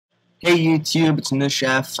Hey YouTube, it's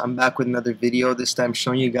Nushaf. I'm back with another video, this time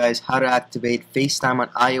showing you guys how to activate FaceTime on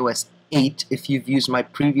iOS 8. If you've used my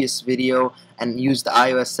previous video and used the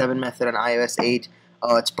iOS 7 method on iOS 8,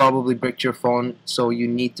 it's probably bricked your phone, so you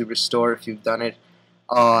need to restore if you've done it.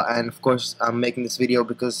 And of course, I'm making this video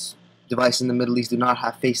because devices in the Middle East do not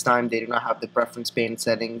have FaceTime, they do not have the preference pane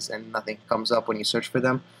settings, and nothing comes up when you search for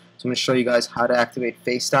them. So I'm going to show you guys how to activate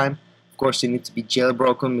FaceTime. Of course, you need to be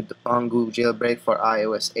jailbroken with the Pangu jailbreak for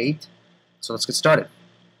iOS 8. So let's get started.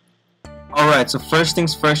 Alright, so first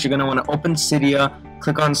things first, you're going to want to open Cydia,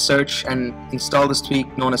 click on search, and install this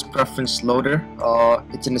tweak known as PREFERENCELOADER.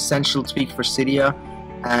 It's an essential tweak for Cydia,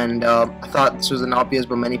 and I thought this was an obvious,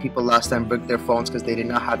 but many people last time bricked their phones because they did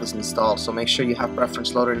not have this installed. So make sure you have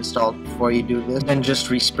PREFERENCELOADER installed before you do this. Then just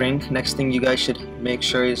respring. Next thing you guys should make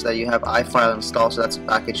sure is that you have iFile installed, so that's a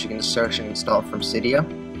package you can search and install from Cydia.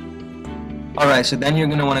 Alright, so then you're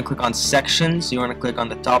going to want to click on sections. You want to click on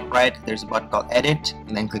the top right, there's a button called edit,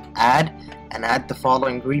 and then click add, and add the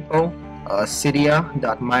following repo,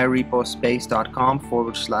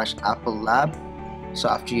 cydia.myrepospace.com/Apple Lab. So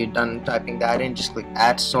after you're done typing that in, just click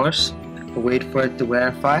add source, wait for it to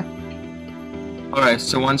verify. Alright,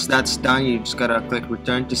 so once that's done, you just gotta click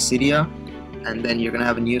return to Cydia, and then you're gonna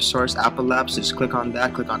have a new source, Apple Lab, so just click on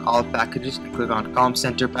that, click on all packages, and click on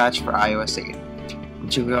COMMCENTREPATCH for iOS 8.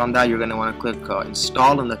 Once you click on that, you're going to want to click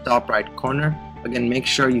install in the top right corner. Again, make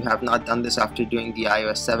sure you have not done this after doing the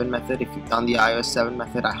iOS 7 method. If you've done the iOS 7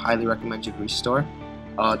 method, I highly recommend you restore.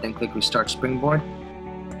 Then click restart Springboard.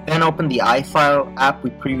 Then open the iFile app we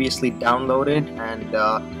previously downloaded, and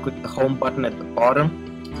click the home button at the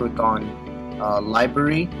bottom. Click on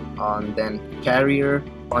library, then carrier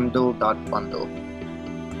bundle.bundle.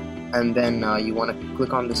 And then you want to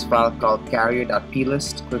click on this file called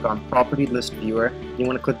carrier.plist, click on property list viewer. You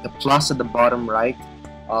want to click the plus at the bottom right,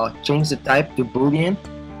 change the type to Boolean,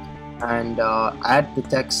 and add the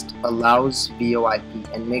text allows VoIP,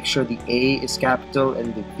 and make sure the A is capital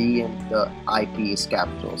and the V and the IP is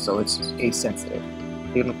capital, so it's case sensitive.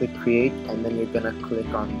 You're going to click create, and then you're going to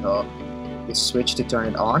click on the switch to turn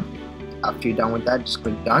it on. After you're done with that, just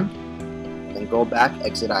click done, and then go back,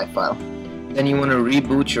 exit iFile. Then you want to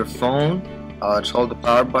reboot your phone, just hold the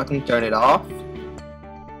power button, turn it off.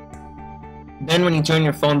 Then when you turn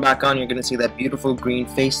your phone back on, you're going to see that beautiful green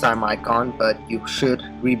FaceTime icon, but you should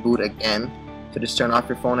reboot again. So just turn off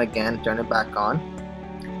your phone again, turn it back on.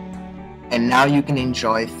 And now you can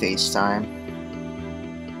enjoy FaceTime.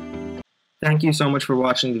 Thank you so much for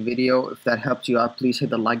watching the video. If that helped you out, please hit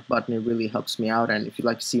the like button, it really helps me out. And if you'd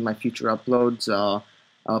like to see my future uploads,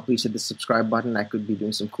 please hit the subscribe button. I could be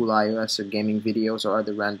doing some cool iOS or gaming videos or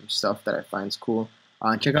other random stuff that I find is cool.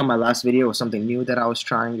 Check out my last video. It was something new that I was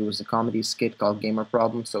trying. It was a comedy skit called Gamer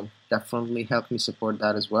Problem, so definitely help me support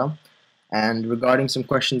that as well. And regarding some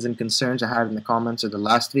questions and concerns I had in the comments of the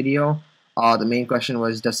last video, the main question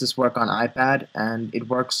was, does this work on iPad? And it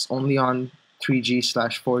works only on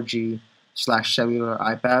 3G/4G/cellular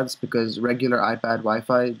iPads, because regular iPad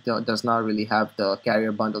Wi-Fi does not really have the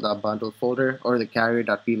carrier bundle.bundle folder or the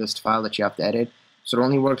carrier.plist file that you have to edit. So it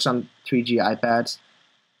only works on 3G iPads.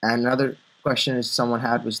 And another question someone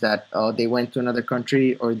had was that they went to another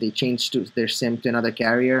country or they changed their SIM to another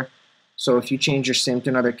carrier. So if you change your SIM to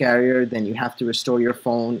another carrier, then you have to restore your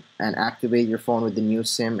phone and activate your phone with the new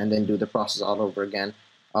SIM and then do the process all over again.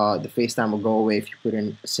 The FaceTime will go away if you put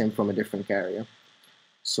in a SIM from a different carrier.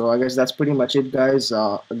 So I guess that's pretty much it, guys.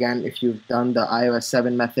 Again, if you've done the iOS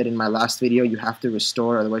 7 method in my last video, you have to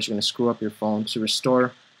restore, otherwise you're going to screw up your phone. So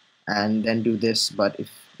restore and then do this. But if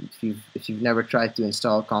you've never tried to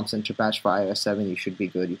install COMMCENTREPATCH for iOS 7, you should be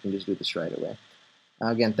good. You can just do this right away.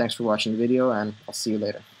 Again, thanks for watching the video, and I'll see you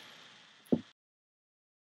later.